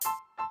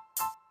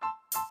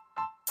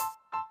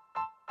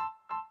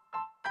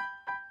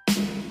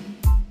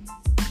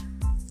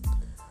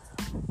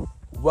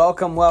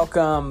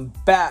Welcome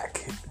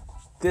back.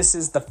 This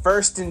is the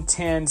First and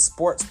 10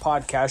 Sports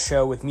Podcast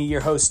Show with me,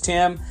 your host,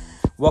 Tim.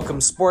 Welcome,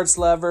 sports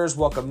lovers.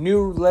 Welcome,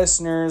 new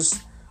listeners.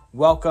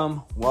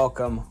 Welcome.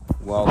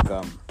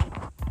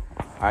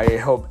 I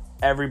hope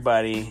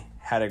everybody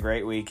had a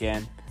great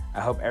weekend.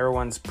 I hope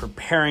everyone's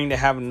preparing to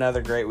have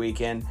another great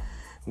weekend.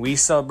 We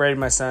celebrated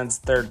my son's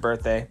 3rd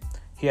birthday.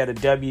 He had a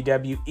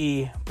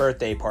WWE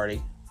birthday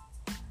party.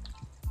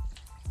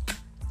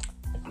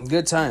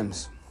 Good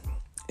times.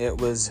 It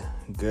was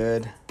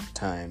good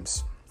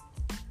times.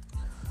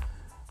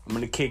 I'm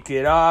going to kick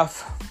it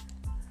off,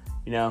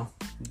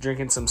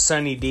 drinking some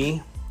Sunny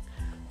D.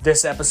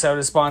 This episode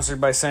is sponsored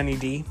by Sunny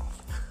D.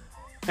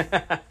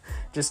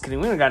 Just kidding.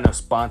 We don't got no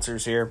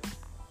sponsors here.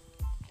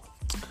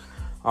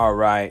 All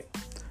right.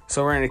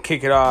 So we're going to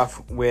kick it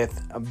off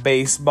with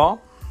baseball.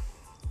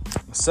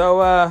 So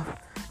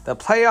the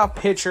playoff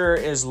picture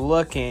is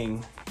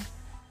looking...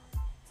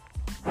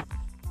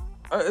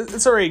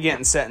 it's already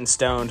getting set in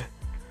stone.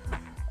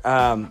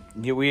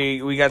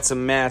 We got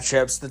some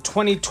matchups. The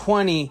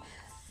 2020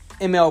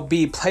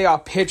 MLB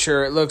playoff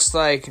picture, it looks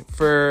like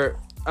I'm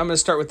going to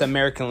start with the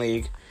American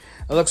League.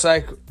 It looks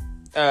like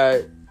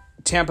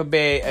Tampa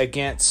Bay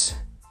against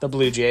the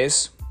Blue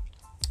Jays.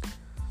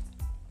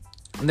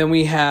 And then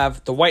we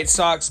have the White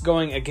Sox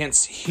going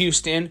against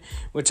Houston,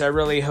 which I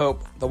really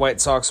hope the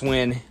White Sox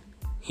win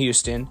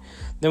Houston.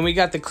 Then we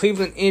got the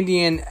Cleveland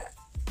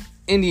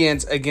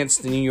Indians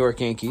against the New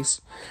York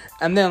Yankees.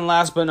 And then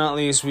last but not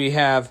least, we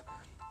have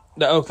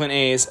the Oakland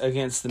A's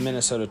against the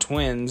Minnesota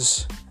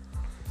Twins.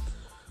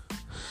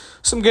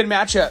 Some good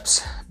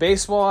matchups.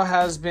 Baseball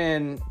has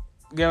been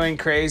going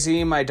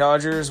crazy. My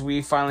Dodgers,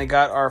 we finally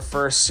got our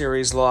first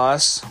series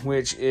loss,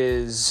 which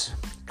is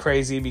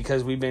crazy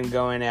because we've been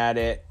going at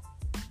it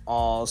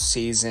all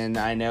season.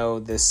 I know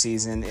this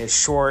season is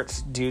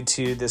short due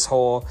to this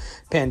whole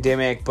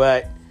pandemic,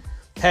 but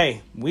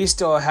hey, we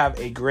still have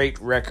a great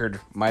record,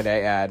 might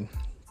I add.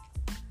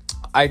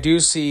 I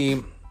do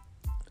see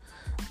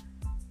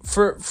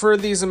for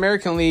these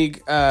American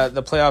League,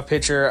 the playoff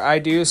picture, I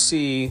do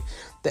see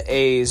the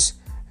A's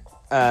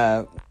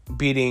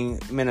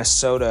beating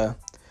Minnesota.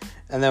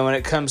 And then when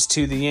it comes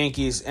to the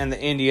Yankees and the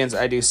Indians,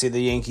 I do see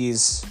the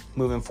Yankees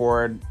moving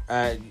forward.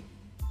 I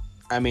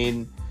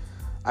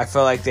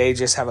feel like they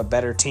just have a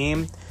better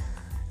team.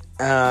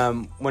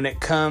 When it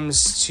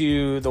comes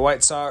to the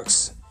White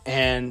Sox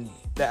and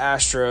the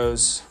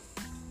Astros,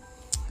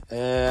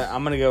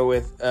 I'm going to go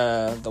with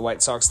the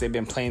White Sox. They've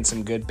been playing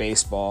some good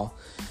baseball.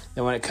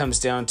 Then when it comes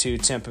down to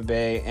Tampa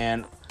Bay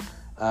and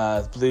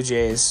Blue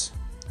Jays,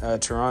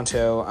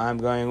 Toronto, I'm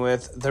going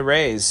with the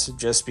Rays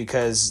just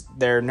because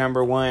they're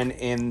number one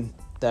in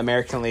the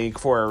American League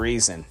for a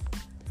reason.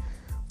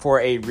 For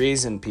a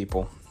reason,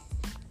 people.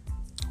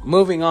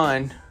 Moving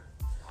on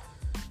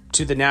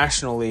to the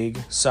National League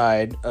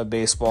side of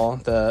baseball,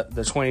 the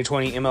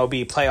 2020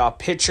 MLB playoff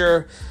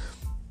picture,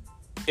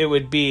 it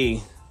would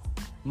be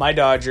my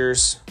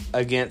Dodgers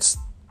against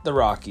the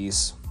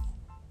Rockies,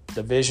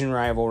 division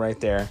rival right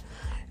there,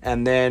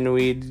 and then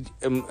we'd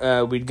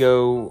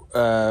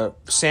go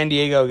San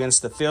Diego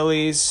against the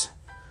Phillies,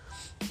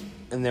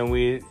 and then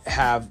we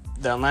have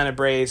the Atlanta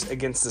Braves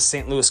against the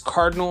St. Louis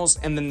Cardinals,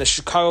 and then the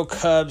Chicago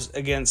Cubs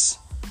against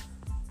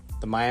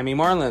the Miami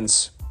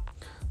Marlins.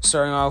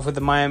 Starting off with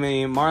the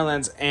Miami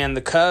Marlins and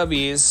the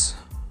Cubbies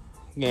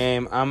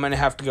game, I'm going to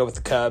have to go with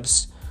the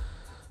Cubs.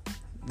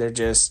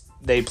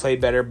 They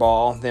played better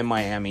ball than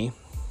Miami.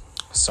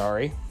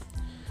 Sorry.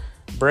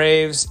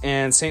 Braves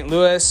and St.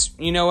 Louis.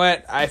 You know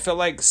what? I feel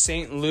like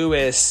St.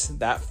 Louis,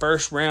 that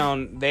first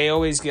round, they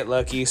always get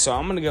lucky. So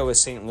I'm going to go with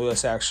St.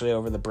 Louis actually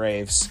over the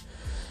Braves.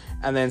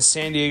 And then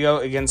San Diego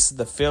against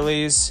the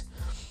Phillies.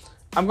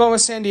 I'm going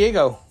with San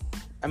Diego.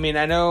 I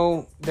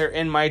know they're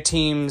in my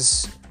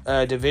team's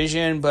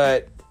division,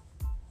 but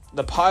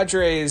the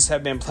Padres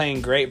have been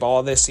playing great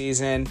ball this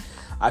season.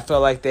 I feel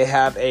like they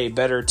have a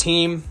better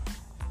team.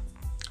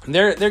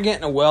 They're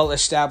getting a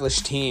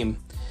well-established team,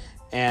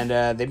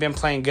 and they've been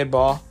playing good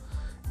ball.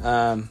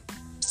 And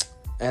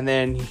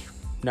then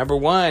number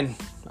one,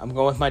 I'm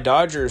going with my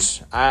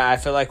Dodgers. I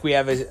feel like we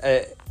have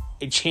a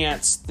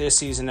chance this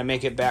season to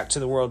make it back to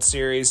the World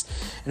Series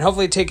and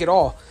hopefully take it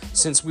all,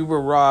 since we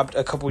were robbed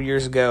a couple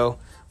years ago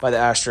by the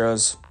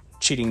Astros.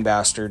 Cheating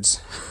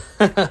bastards.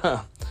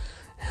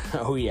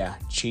 Oh yeah,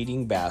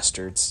 cheating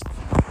bastards.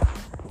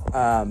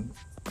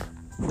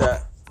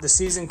 The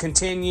season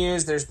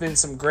continues. There's been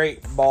some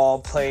great ball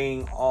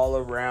playing all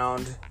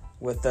around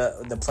with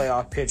the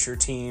playoff pitcher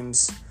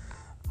teams.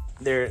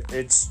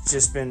 It's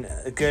just been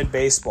a good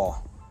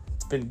baseball.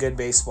 It's been good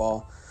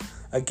baseball.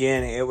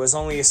 Again, it was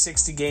only a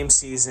 60-game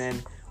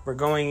season. We're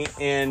going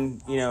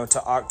in,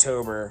 to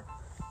October,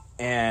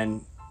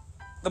 and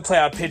the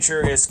playoff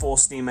picture is full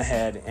steam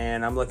ahead,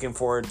 and I'm looking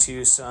forward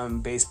to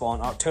some baseball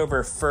in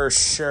October for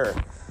sure.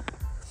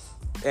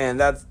 And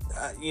that's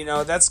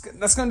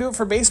going to do it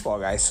for baseball,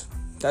 guys.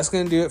 That's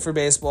going to do it for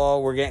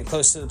baseball. We're getting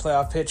close to the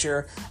playoff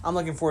picture. I'm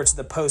looking forward to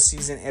the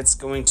postseason. It's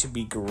going to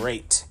be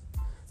great.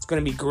 It's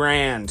going to be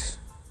grand.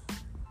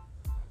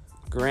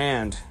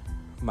 Grand,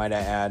 might I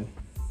add.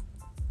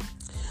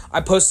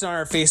 I posted on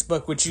our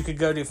Facebook, which you could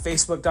go to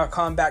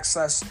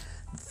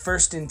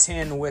facebook.com/first and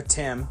 10 with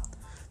Tim.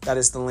 That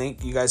is the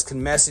link. You guys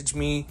can message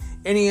me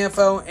any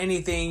info,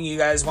 anything you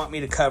guys want me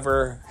to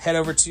cover. Head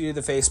over to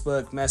the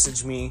Facebook,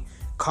 message me,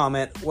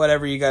 comment,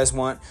 whatever you guys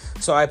want.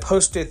 So I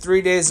posted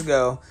 3 days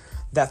ago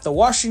that the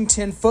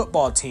Washington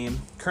football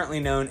team, currently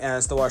known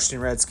as the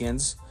Washington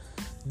Redskins,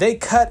 they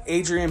cut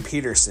Adrian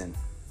Peterson.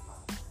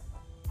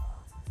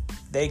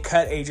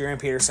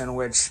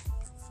 Which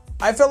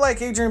I feel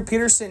like Adrian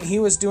Peterson, he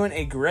was doing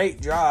a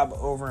great job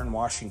over in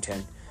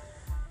Washington.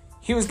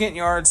 He was getting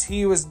yards.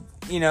 He was,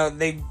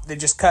 they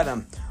just cut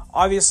him.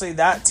 Obviously,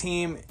 that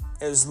team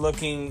is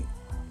looking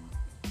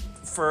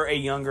for a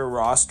younger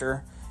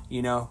roster.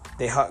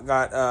 They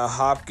got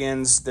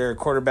Hopkins, their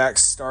quarterback,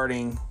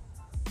 starting,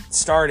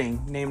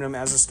 named him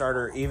as a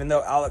starter, even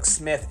though Alex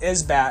Smith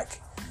is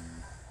back.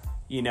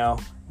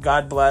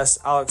 God bless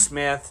Alex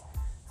Smith.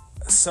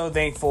 So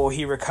thankful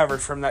he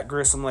recovered from that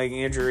gruesome leg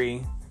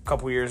injury a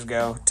couple years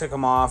ago. Took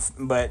him off,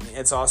 but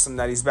it's awesome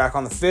that he's back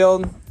on the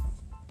field.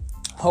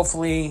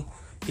 Hopefully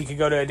he could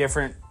go to a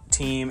different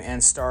team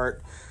and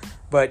start.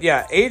 But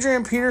yeah,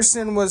 Adrian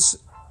Peterson was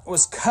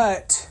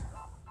cut.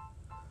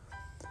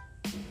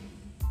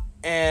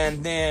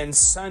 And then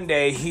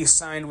Sunday he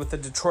signed with the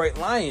Detroit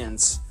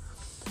Lions,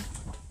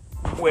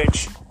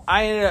 which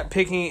I ended up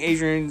picking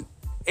Adrian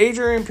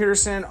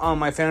Peterson on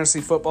my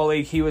fantasy football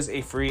league. He was a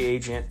free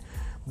agent,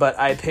 but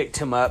I picked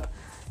him up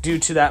due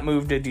to that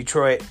move to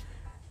Detroit,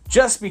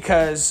 just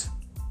because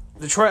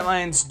Detroit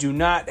Lions do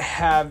not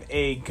have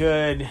any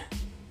good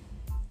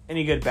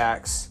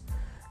backs.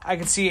 I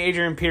could see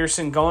Adrian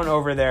Peterson going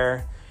over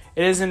there.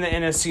 It is in the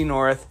NFC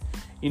North.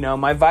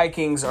 My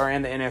Vikings are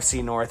in the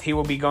NFC North. He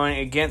will be going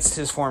against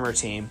his former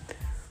team.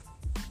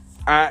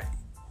 I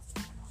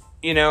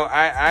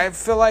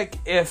feel like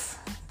if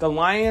the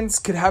Lions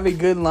could have a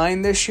good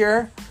line this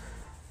year,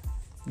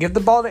 give the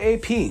ball to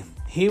AP.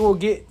 He will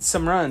get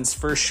some runs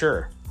for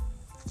sure.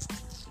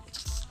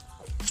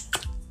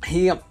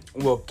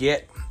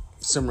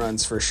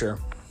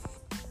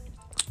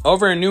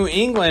 Over in New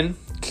England,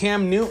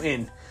 Cam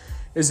Newton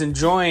is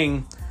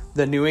enjoying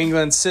the New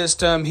England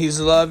system. He's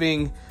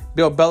loving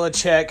Bill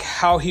Belichick,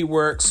 how he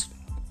works.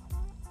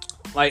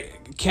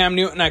 Like Cam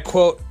Newton, I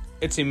quote,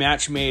 "It's a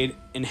match made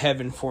in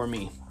heaven for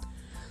me."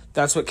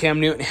 That's what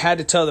Cam Newton had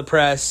to tell the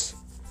press,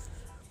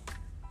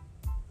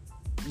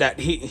 that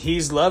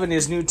he's loving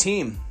his new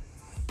team.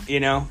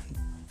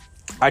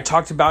 I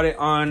talked about it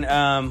on,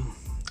 I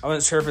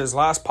wasn't sure if it was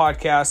last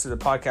podcast or the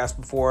podcast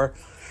before,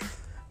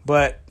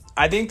 but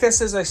I think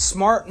this is a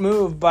smart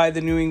move by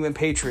the New England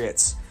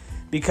Patriots,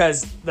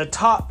 because the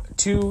top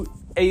two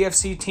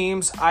AFC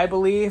teams, I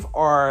believe,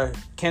 are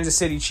Kansas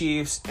City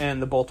Chiefs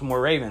and the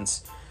Baltimore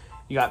Ravens.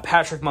 You got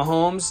Patrick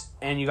Mahomes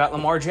and you got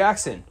Lamar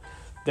Jackson.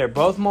 They're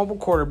both mobile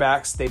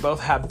quarterbacks. They both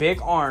have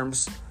big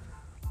arms.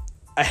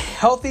 A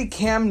healthy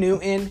Cam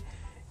Newton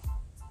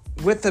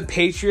with the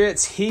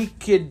Patriots, he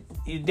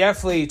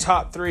definitely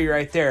top three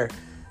right there.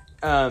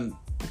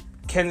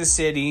 Kansas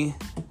City,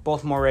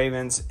 Baltimore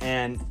Ravens,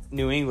 and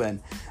New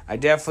England. I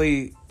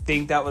definitely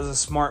think that was a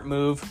smart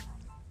move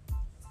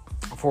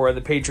for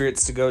the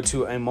Patriots to go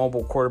to a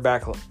mobile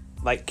quarterback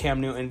like Cam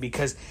Newton,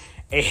 because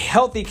a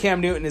healthy Cam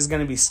Newton is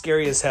going to be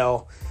scary as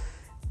hell.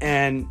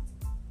 And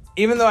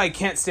even though I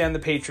can't stand the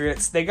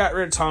Patriots, they got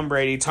rid of Tom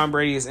Brady. Tom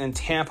Brady is in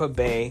Tampa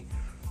Bay.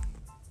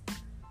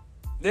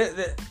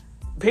 The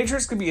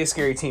Patriots could be a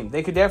scary team.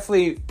 They could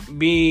definitely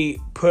be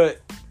put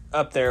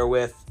up there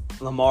with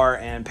Lamar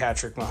and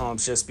Patrick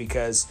Mahomes, just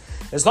because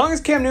as long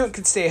as Cam Newton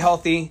can stay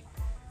healthy,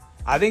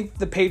 I think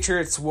the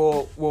Patriots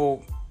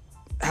will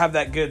have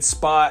that good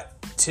spot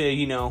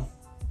to,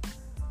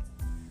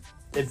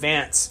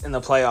 advance in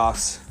the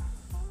playoffs.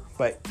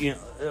 But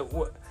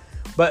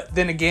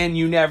then again,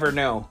 you never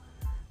know.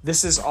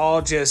 This is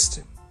all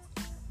just,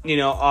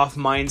 off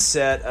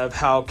mindset of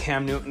how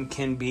Cam Newton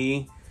can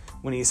be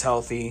when he's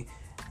healthy.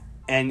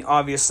 And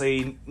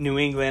obviously, New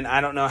England,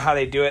 I don't know how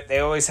they do it. They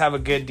always have a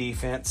good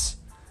defense.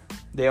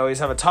 They always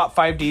have a top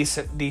 5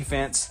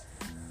 defense.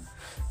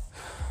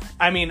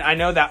 I mean, I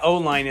know that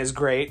O-line is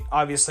great.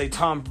 Obviously,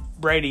 Tom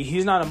Brady,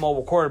 he's not a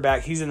mobile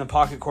quarterback. He's in the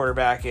pocket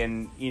quarterback.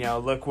 And,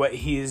 look what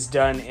he's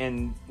done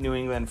in New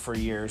England for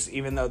years.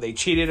 Even though they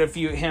cheated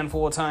a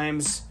handful of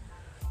times,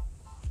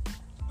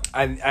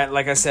 I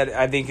like I said,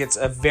 I think it's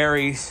a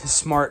very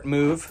smart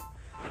move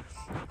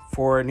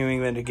for New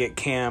England to get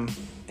Cam.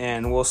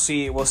 And we'll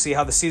see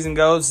how the season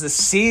goes.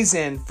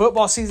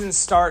 Football season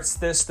starts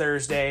this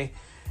Thursday.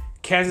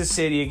 Kansas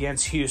City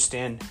against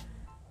Houston.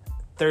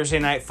 Thursday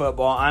night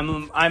football.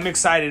 I'm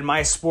excited.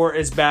 My sport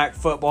is back.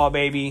 Football,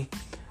 baby.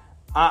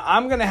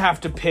 I'm going to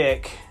have to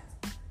pick.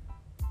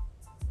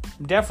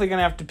 I'm definitely going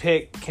to have to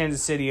pick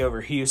Kansas City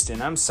over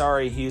Houston. I'm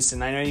sorry,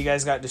 Houston. I know you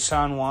guys got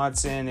Deshaun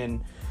Watson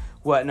and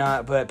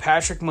whatnot, but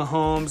Patrick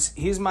Mahomes,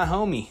 he's my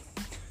homie.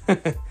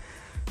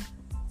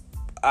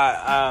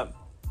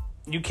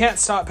 You can't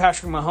stop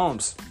Patrick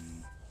Mahomes.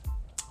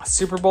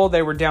 Super Bowl,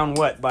 they were down,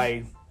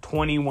 by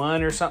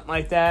 21 or something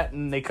like that,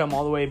 and they come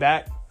all the way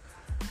back.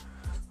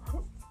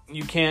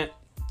 You can't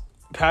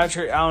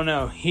Patrick, I don't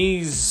know.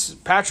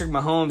 Patrick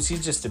Mahomes,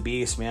 he's just a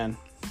beast, man.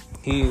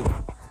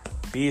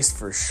 Beast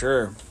for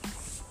sure.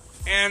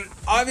 And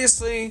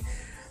obviously,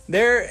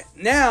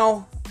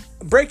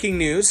 breaking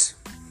news.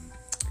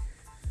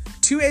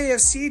 2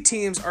 AFC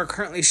teams are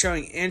currently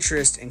showing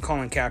interest in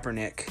Colin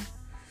Kaepernick.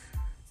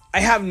 I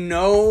have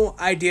no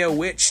idea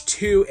which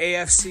 2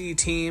 AFC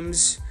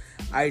teams.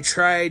 I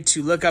tried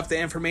to look up the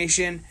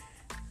information.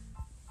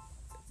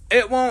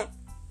 It won't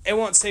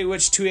say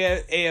which 2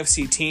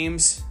 AFC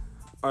teams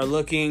are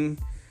looking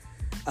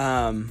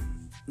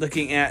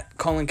at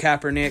Colin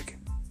Kaepernick.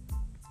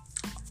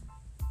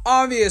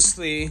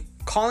 Obviously,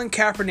 Colin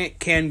Kaepernick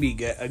can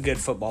be a good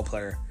football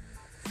player.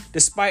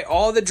 Despite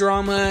all the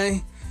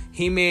drama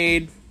he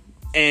made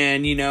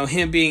and,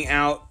 him being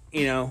out,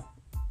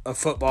 of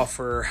football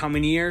for how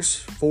many years?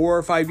 4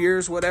 or 5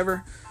 years,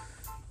 whatever.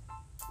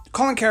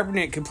 Colin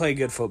Kaepernick can play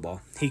good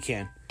football. He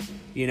can.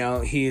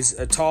 He's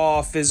a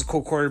tall,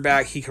 physical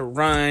quarterback. He can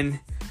run.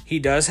 He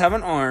does have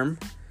an arm.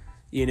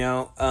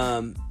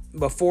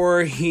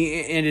 Before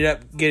he ended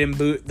up getting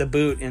the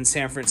boot in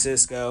San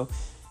Francisco,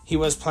 he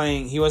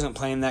wasn't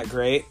playing that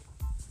great.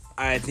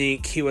 I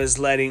think he was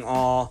letting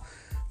all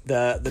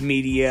the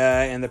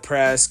media and the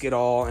press get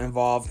all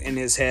involved in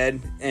his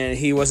head, and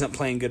he wasn't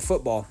playing good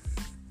football.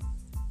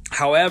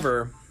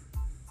 However,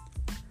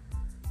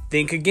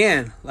 think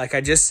again, like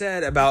I just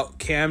said about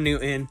Cam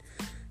Newton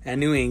and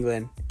New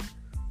England.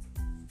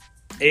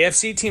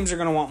 AFC teams are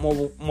going to want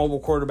mobile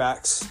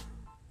quarterbacks.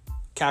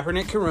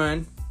 Kaepernick can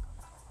run.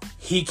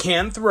 He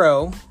can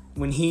throw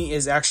when he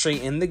is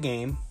actually in the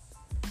game.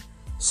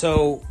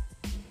 So,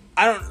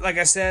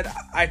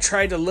 I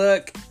tried to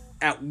look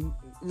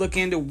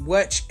into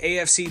which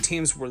AFC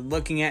teams were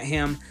looking at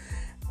him,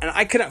 and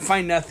I couldn't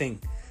find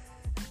nothing.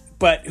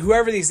 But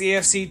whoever these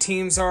AFC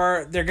teams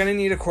are, they're going to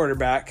need a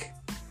quarterback,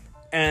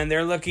 and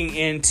they're looking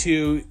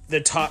into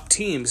the top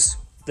teams,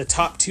 the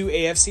top 2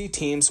 AFC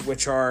teams,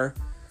 which are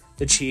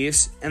the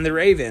Chiefs and the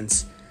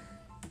Ravens.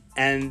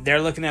 And they're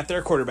looking at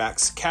their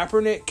quarterbacks.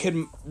 Kaepernick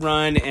could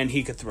run and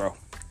he could throw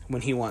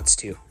when he wants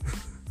to.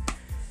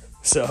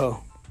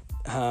 So,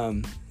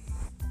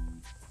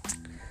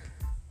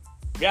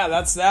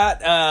 that's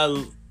that.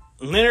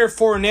 Leonard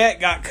Fournette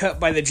got cut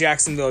by the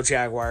Jacksonville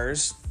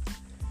Jaguars.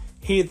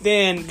 He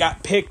then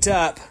got picked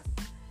up.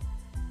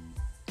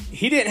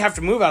 He didn't have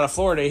to move out of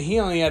Florida. He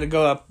only had to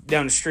go up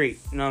down the street.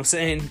 You know what I'm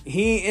saying?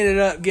 He ended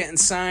up getting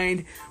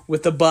signed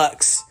with the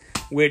Bucks,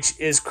 which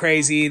is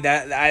crazy.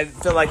 That I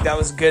feel like that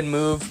was a good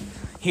move.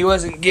 He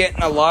wasn't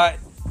getting a lot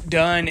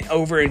done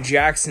over in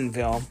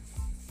Jacksonville,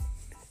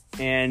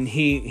 and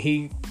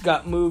he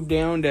got moved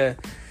down to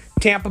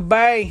Tampa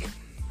Bay,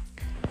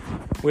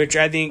 which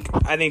I think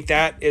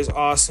that is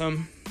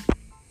awesome.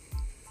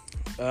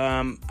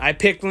 I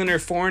picked Leonard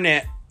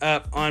Fournette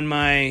up on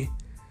my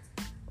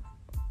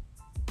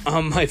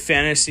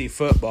fantasy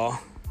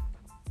football.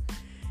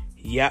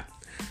 Yep.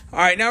 All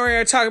right, now we're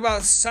going to talk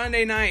about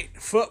Sunday night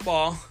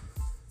football.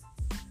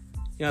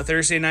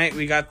 Thursday night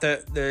we got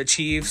the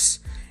Chiefs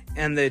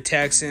and the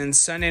Texans.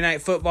 Sunday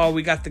night football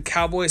we got the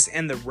Cowboys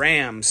and the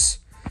Rams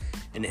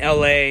in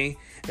LA.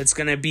 It's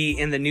going to be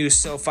in the new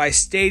SoFi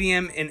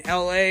Stadium in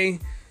LA.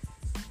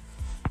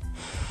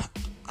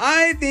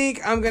 I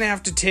think I'm going to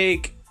have to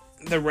take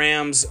the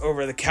Rams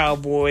over the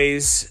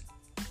Cowboys.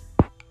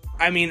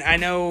 I mean, I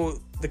know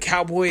the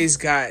Cowboys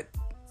got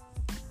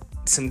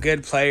some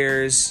good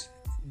players.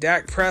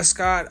 Dak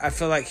Prescott, I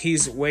feel like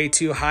he's way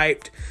too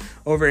hyped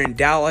over in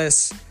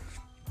Dallas.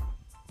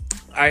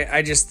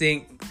 I just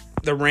think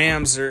the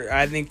Rams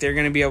I think they're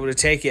going to be able to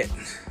take it.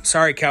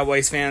 Sorry,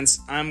 Cowboys fans.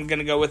 I'm going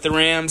to go with the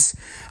Rams.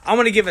 I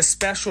want to give a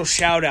special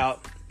shout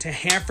out to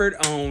Hanford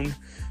own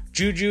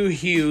Juju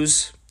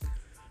Hughes.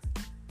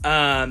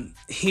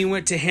 He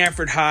went to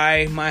Hanford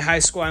High. My high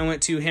school I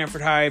went to,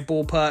 Hanford High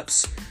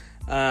Bullpups.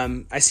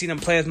 I seen him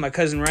play with my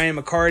cousin Ryan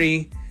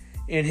McCarty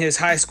in his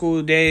high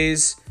school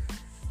days.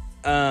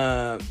 He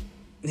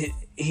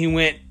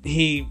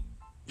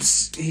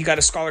got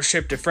a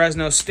scholarship to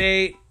Fresno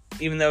State,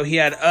 even though he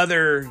had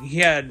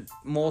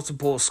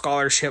multiple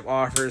scholarship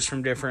offers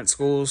from different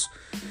schools.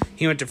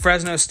 He went to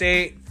Fresno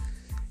State.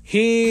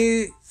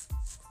 He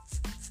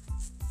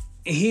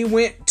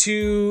went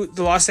to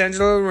the Los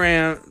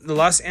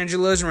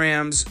Angeles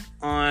Rams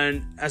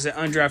as an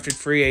undrafted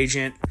free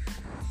agent,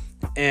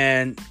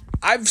 and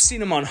I've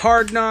seen him on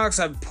Hard Knocks.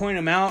 I point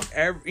him out.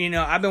 I've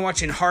been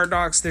watching Hard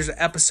Knocks. There's an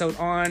episode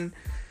on,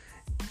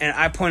 and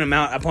I point him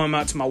out. I point him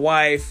out to my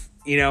wife.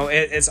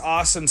 It's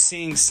awesome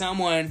seeing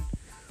someone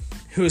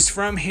who's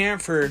from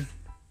Hanford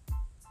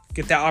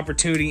get that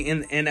opportunity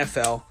in the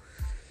NFL.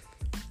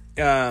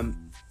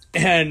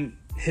 And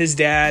his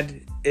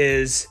dad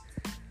is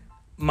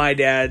my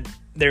dad.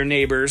 They're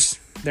neighbors,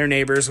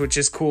 which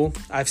is cool.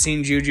 I've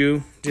seen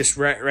Juju just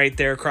right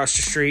there across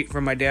the street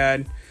from my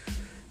dad.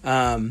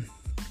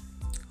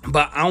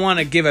 But I want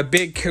to give a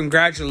big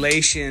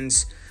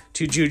congratulations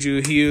to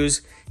Juju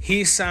Hughes.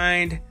 He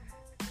got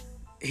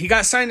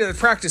signed to the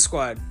practice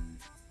squad,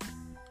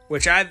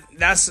 which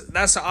that's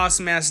an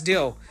awesome ass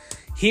deal.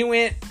 He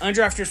went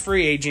undrafted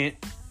free agent.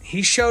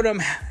 he showed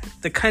them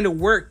the kind of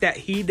work that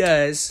he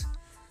does.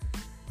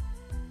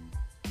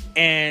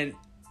 And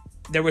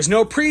there was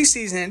no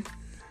preseason.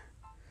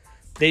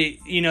 The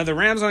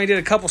Rams only did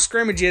a couple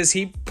scrimmages.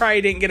 He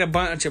probably didn't get a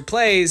bunch of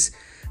plays,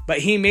 but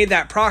he made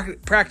that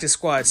practice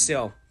squad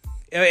still.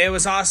 It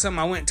was awesome.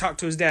 I went and talked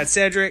to his dad,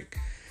 Cedric.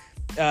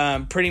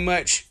 Pretty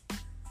much,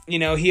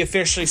 he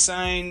officially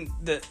signed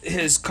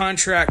his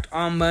contract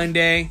on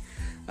Monday.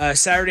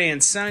 Saturday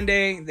and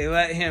Sunday, they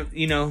let him,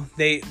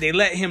 they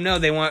let him know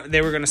they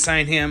were going to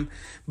sign him,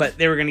 but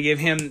they were going to give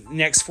him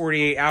next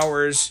 48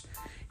 hours,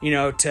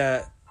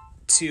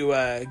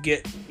 to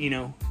get,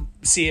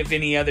 see if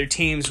any other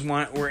teams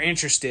were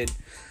interested.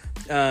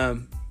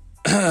 From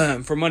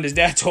what his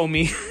dad told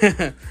me,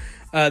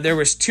 there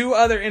was 2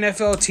 other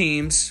NFL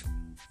teams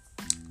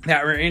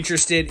that were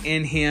interested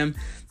in him.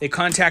 They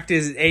contacted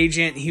his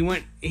agent. He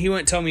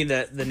wouldn't tell me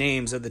the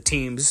names of the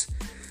teams,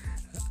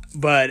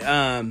 but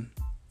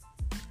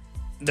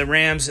the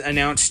Rams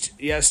announced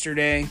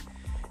yesterday, and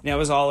that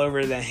was all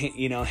over the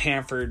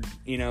Hanford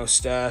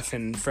stuff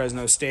and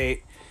Fresno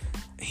State.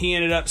 He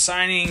ended up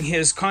signing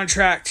his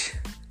contract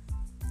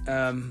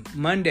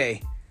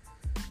Monday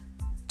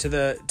to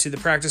the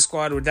practice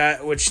squad with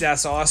that, which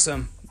that's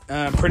awesome.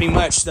 Pretty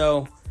much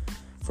though,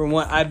 from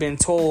what I've been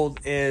told,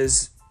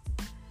 is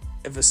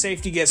if a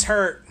safety gets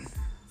hurt,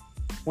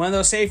 one of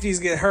those safeties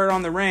get hurt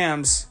on the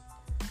Rams,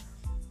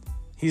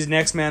 he's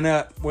next man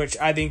up, which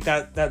I think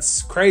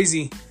that's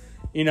crazy.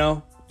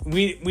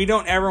 We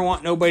don't ever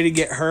want nobody to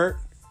get hurt,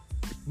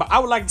 but I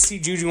would like to see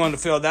Juju on the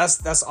field.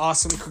 That's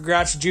awesome.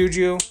 Congrats,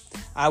 Juju.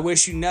 I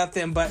wish you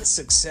nothing but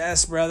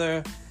success,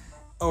 brother,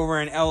 over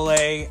in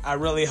LA. I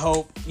really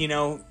hope,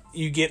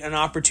 you get an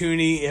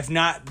opportunity. If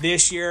not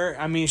this year,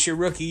 it's your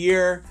rookie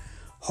year.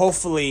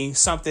 Hopefully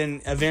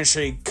something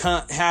eventually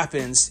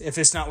happens. If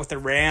it's not with the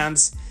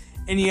Rams,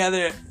 any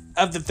other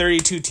of the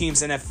 32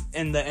 teams in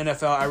the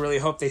NFL, I really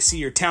hope they see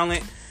your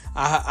talent.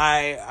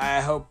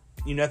 I hope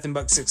you nothing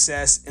but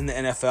success in the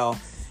NFL.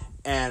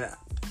 And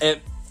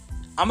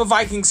I'm a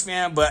Vikings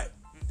fan, but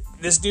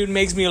this dude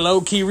makes me a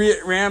low-key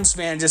Rams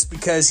fan just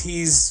because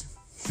he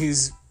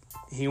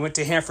went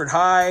to Hanford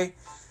High.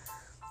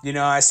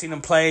 I seen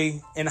him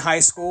play in high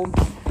school,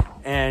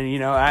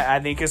 and I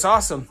think it's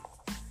awesome.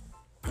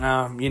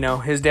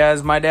 His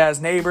dad's my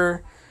dad's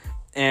neighbor,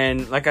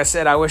 and like I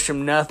said, I wish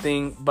him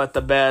nothing but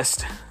the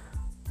best.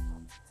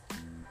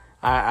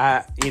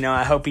 I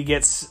hope he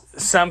gets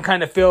some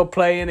kind of field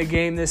play in a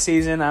game this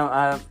season.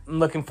 I'm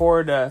looking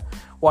forward to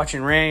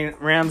watching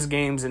Rams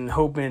games and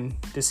hoping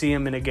to see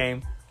him in a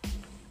game.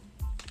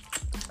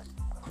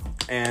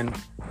 And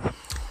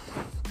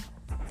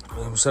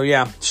so,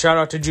 yeah, shout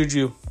out to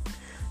Juju,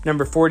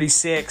 number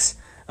 46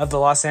 of the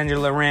Los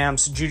Angeles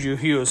Rams, Juju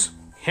Hughes.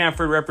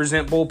 Hanford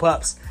represent Bull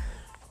Pups.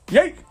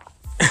 Yay!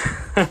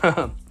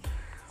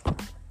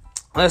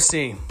 Let's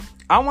see.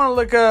 I want to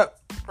look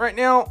up right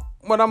now.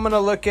 What I'm going to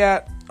look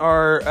at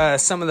are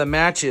some of the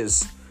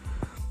matches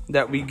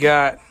that we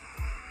got.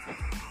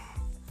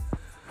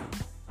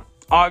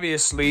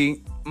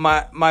 Obviously,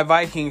 my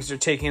Vikings are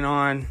taking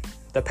on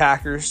the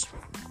Packers.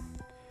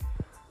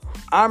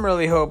 I'm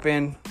really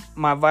hoping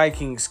my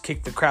Vikings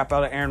kick the crap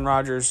out of Aaron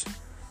Rodgers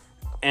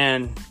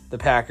and the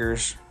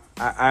Packers.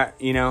 I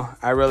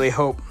really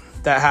hope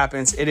that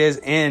happens. It is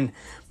in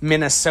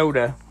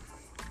Minnesota.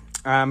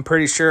 I'm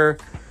pretty sure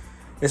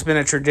it's been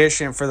a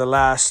tradition for the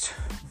last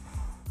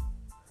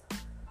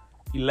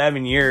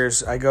 11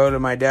 years. I go to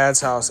my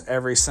dad's house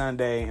every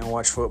Sunday and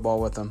watch football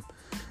with him.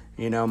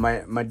 Me and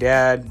my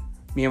dad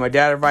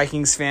are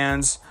Vikings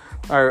fans.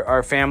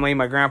 Our family,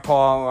 my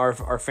grandpa,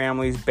 our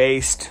family's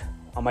based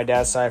on my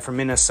dad's side from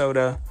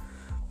Minnesota.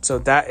 So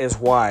that is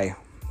why.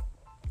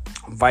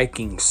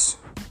 Vikings.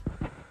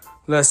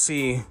 Let's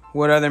see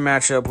what other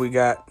matchup we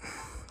got.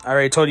 I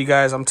already told you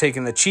guys I'm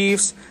taking the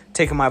Chiefs,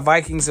 taking my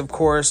Vikings, of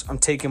course. I'm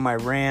taking my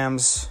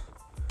Rams.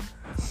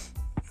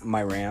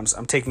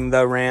 I'm taking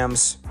the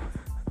Rams.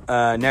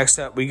 Next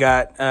up, we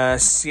got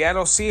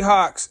Seattle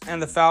Seahawks and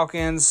the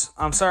Falcons.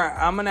 I'm sorry,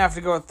 I'm going to have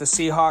to go with the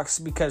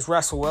Seahawks because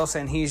Russell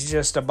Wilson, he's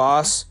just a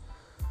boss.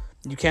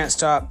 You can't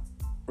stop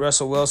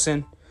Russell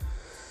Wilson.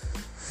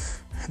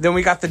 Then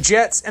we got the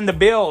Jets and the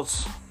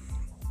Bills.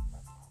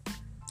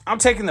 I'm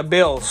taking the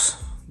Bills.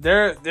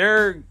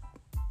 They're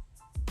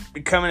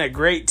becoming a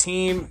great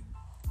team.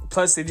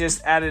 Plus, they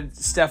just added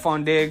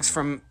Stephon Diggs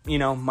from,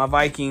 my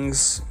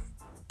Vikings.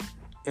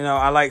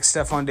 I like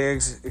Stephon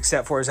Diggs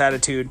except for his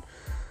attitude.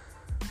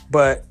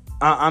 But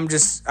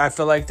I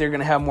feel like they're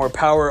going to have more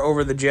power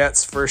over the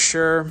Jets for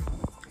sure.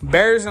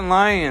 Bears and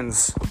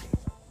Lions.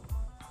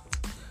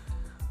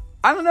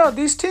 I don't know.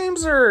 These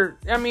teams are,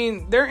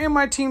 they're in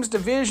my team's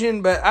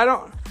division, but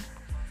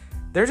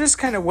they're just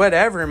kind of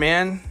whatever,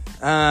 man.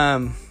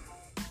 I'm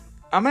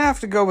going to have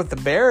to go with the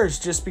Bears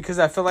just because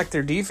I feel like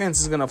their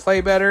defense is going to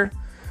play better.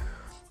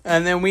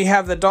 And then we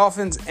have the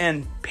Dolphins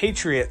and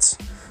Patriots.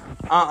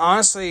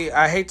 Honestly,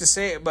 I hate to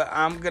say it, but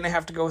I'm going to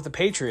have to go with the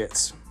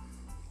Patriots.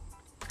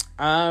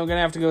 The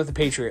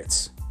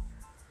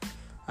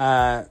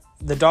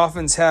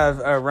Dolphins have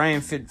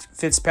Ryan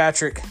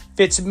Fitzmagic.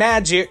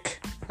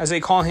 as they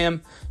call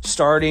him,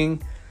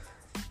 starting.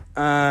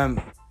 I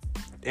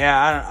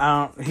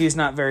don't. He's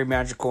not very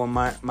magical in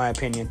my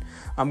opinion.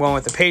 I'm going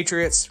with the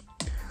Patriots.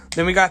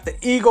 Then we got the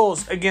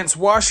Eagles against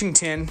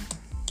Washington.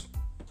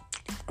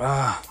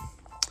 I'm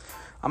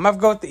going to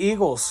go with the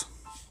Eagles.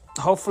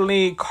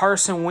 Hopefully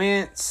Carson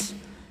Wentz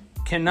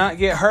cannot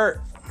get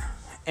hurt.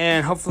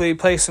 And hopefully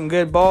play some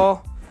good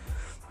ball.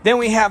 Then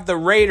we have the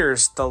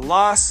Raiders. The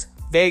Las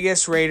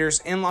Vegas Raiders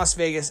in Las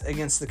Vegas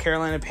against the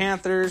Carolina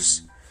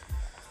Panthers.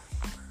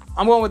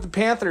 I'm going with the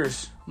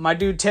Panthers. My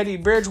dude Teddy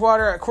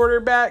Bridgewater at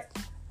quarterback.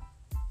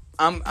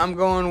 I'm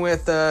going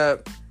with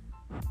the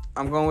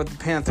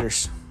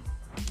Panthers.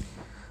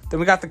 Then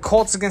we got the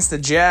Colts against the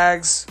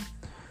Jags.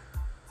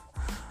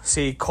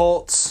 See,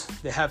 Colts,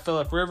 they have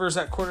Phillip Rivers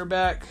at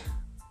quarterback.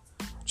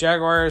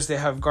 Jaguars, they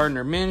have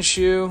Gardner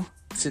Minshew.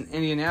 It's in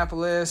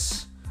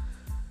Indianapolis.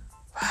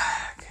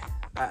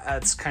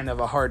 That's kind of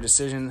a hard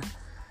decision.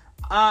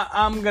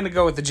 I'm going to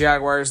go with the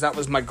Jaguars. That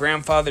was my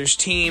grandfather's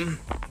team.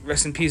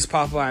 Rest in peace,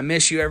 Papa. I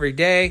miss you every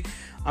day.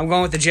 I'm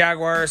going with the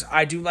Jaguars.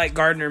 I do like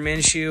Gardner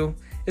Minshew.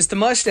 It's the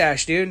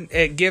mustache, dude.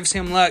 It gives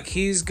him luck.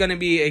 He's going to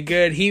be a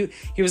good... He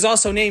was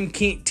also named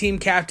team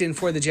captain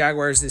for the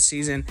Jaguars this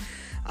season.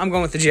 I'm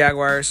going with the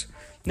Jaguars.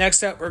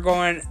 Next up, we're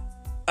going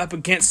up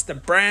against the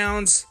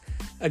Browns,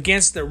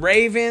 against the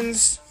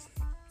Ravens.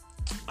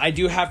 I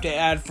do have to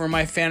add for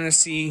my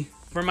fantasy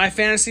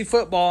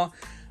football,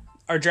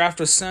 our draft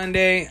was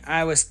Sunday.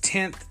 I was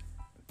 10th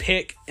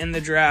pick in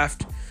the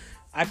draft.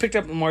 I picked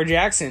up Lamar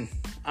Jackson.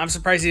 I'm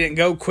surprised he didn't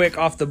go quick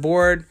off the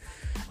board.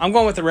 I'm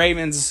going with the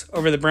Ravens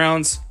over the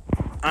Browns.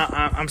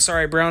 I'm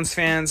sorry, Browns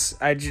fans.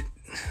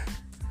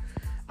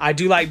 I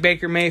do like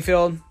Baker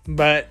Mayfield,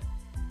 but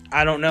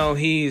I don't know.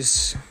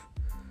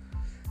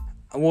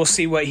 We'll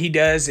see what he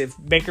does. If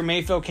Baker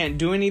Mayfield can't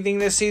do anything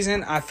this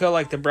season, I feel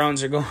like the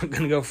Browns are going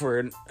to go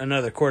for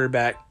another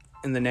quarterback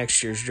in the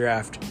next year's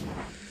draft.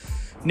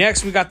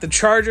 Next, we got the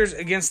Chargers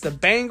against the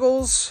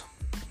Bengals.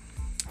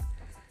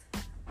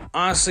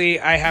 Honestly,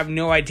 I have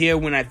no idea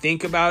when I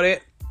think about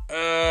it.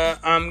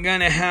 I'm going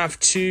to have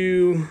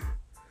to...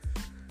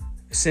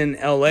 It's in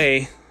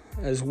LA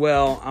as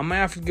well. I'm going to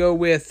have to go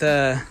with...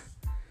 I'm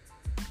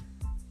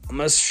going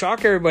to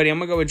shock everybody. I'm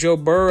going to go with Joe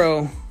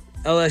Burrow,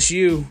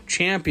 LSU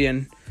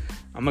champion.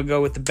 I'm going to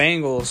go with the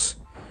Bengals.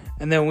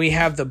 And then we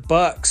have the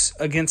Bucks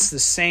against the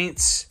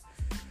Saints.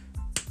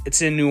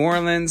 It's in New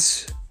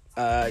Orleans.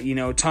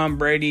 Tom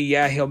Brady,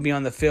 he'll be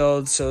on the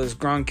field. So is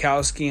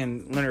Gronkowski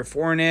and Leonard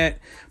Fournette.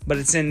 But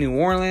it's in New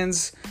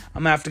Orleans.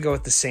 I'm going to have to go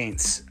with the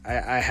Saints.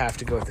 I have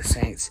to go with the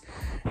Saints.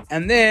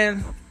 And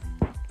then,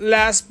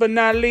 last but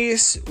not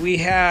least, we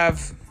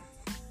have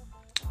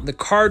the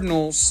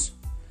Cardinals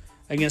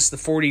against the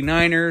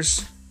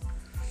 49ers.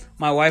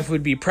 My wife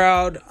would be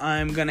proud.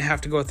 I'm going to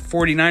have to go with the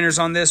 49ers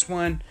on this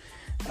one.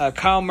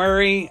 Kyle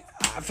Murray,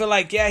 I feel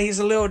like, he's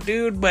a little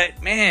dude,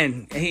 but,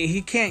 man,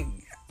 he can't.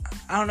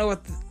 I don't know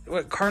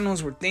what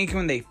Cardinals were thinking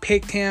when they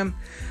picked him.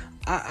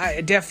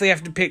 I definitely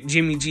have to pick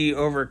Jimmy G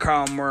over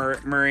Kyle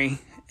Murray.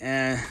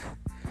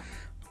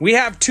 We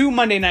have 2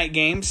 Monday night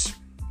games.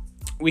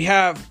 We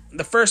have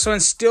the first one,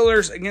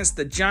 Steelers against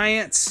the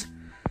Giants.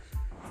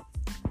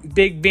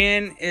 Big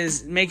Ben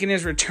is making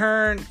his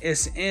return.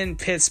 It's in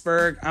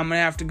Pittsburgh. I'm going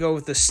to have to go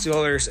with the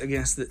Steelers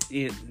against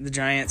the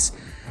Giants.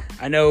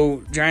 I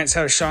know Giants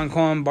have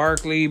Saquon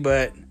Barkley,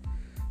 but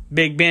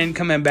Big Ben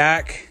coming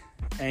back.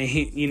 And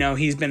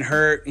he's been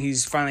hurt.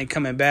 He's finally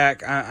coming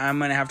back. I'm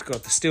going to have to go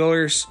with the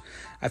Steelers.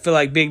 I feel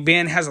like Big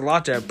Ben has a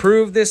lot to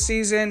prove this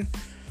season.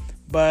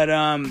 But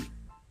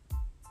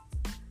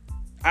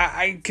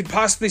I could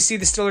possibly see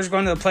the Steelers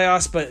going to the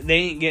playoffs, but they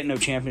ain't getting no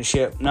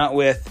championship. Not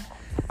with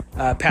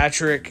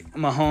Patrick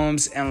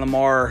Mahomes and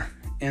Lamar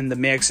in the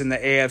mix in the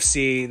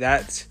AFC.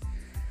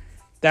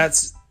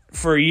 That's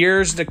for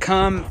years to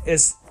come.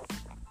 Is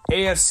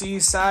AFC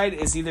side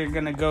is either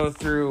going to go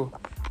through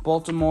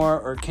Baltimore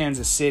or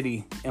Kansas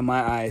City in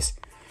my eyes.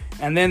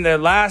 And then the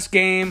last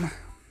game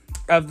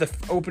of the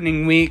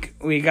opening week,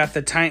 we got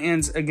the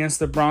Titans against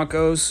the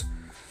Broncos.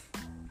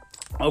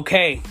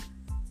 Okay.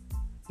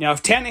 Now,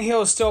 if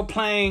Tannehill is still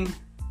playing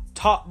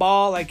top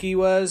ball like he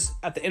was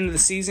at the end of the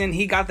season,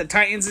 he got the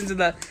Titans into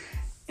the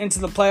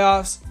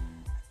playoffs.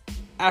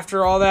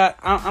 After all that,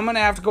 I'm going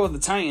to have to go with the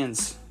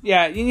Titans.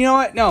 Yeah, you know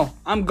what? No,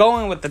 I'm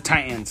going with the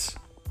Titans.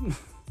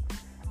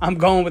 I'm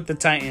going with the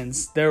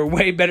Titans. They're a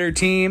way better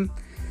team.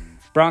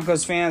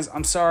 Broncos fans,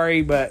 I'm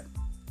sorry, but,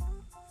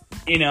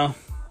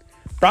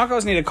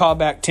 Broncos need to call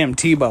back Tim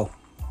Tebow.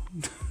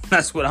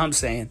 That's what I'm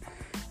saying.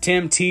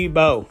 Tim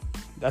Tebow.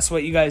 That's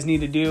what you guys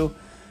need to do.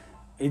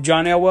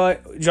 John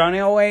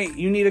Elway,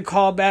 you need to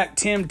call back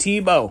Tim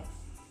Tebow.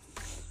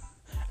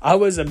 I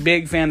was a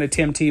big fan of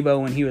Tim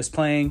Tebow when he was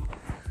playing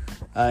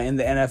in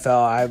the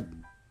NFL.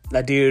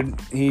 That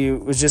dude, he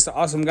was just an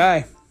awesome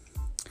guy.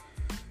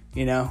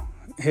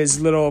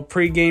 His little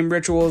pregame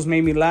rituals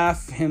made me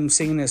laugh. Him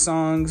singing his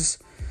songs,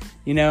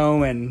 I'm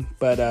going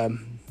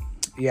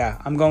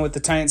with the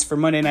Titans for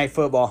Monday Night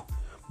Football.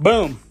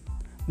 Boom.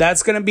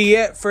 That's going to be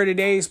it for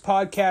today's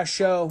podcast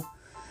show.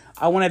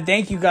 I want to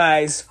thank you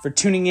guys for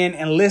tuning in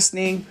and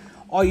listening.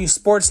 All you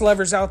sports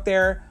lovers out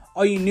there,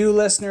 all you new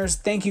listeners,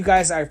 thank you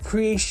guys. I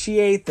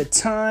appreciate the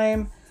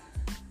time.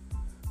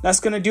 That's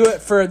going to do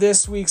it for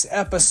this week's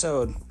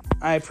episode.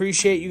 I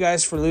appreciate you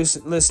guys for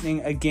listening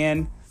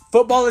again.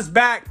 Football is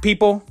back,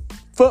 people.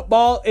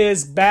 Football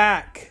is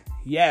back.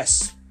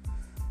 Yes.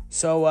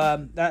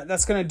 So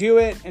that's going to do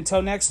it.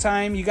 Until next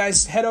time, you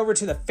guys head over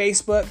to the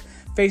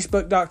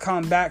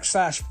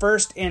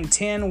facebook.com/First and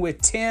 10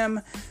 with Tim.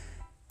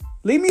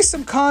 Leave me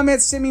some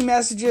comments. Send me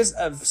messages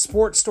of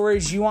sports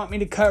stories you want me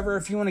to cover.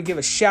 If you want to give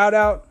a shout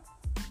out,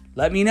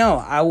 let me know.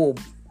 I will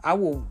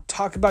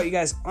talk about you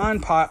guys on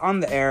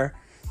the air,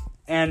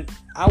 and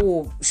I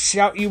will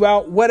shout you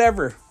out.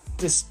 Whatever.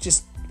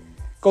 Just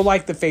go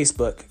like the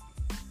Facebook.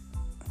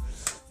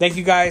 Thank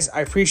you guys.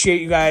 I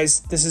appreciate you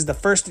guys. This is the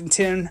First and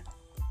 10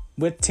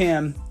 with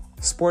Tim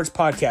Sports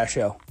Podcast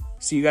Show.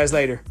 See you guys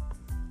later.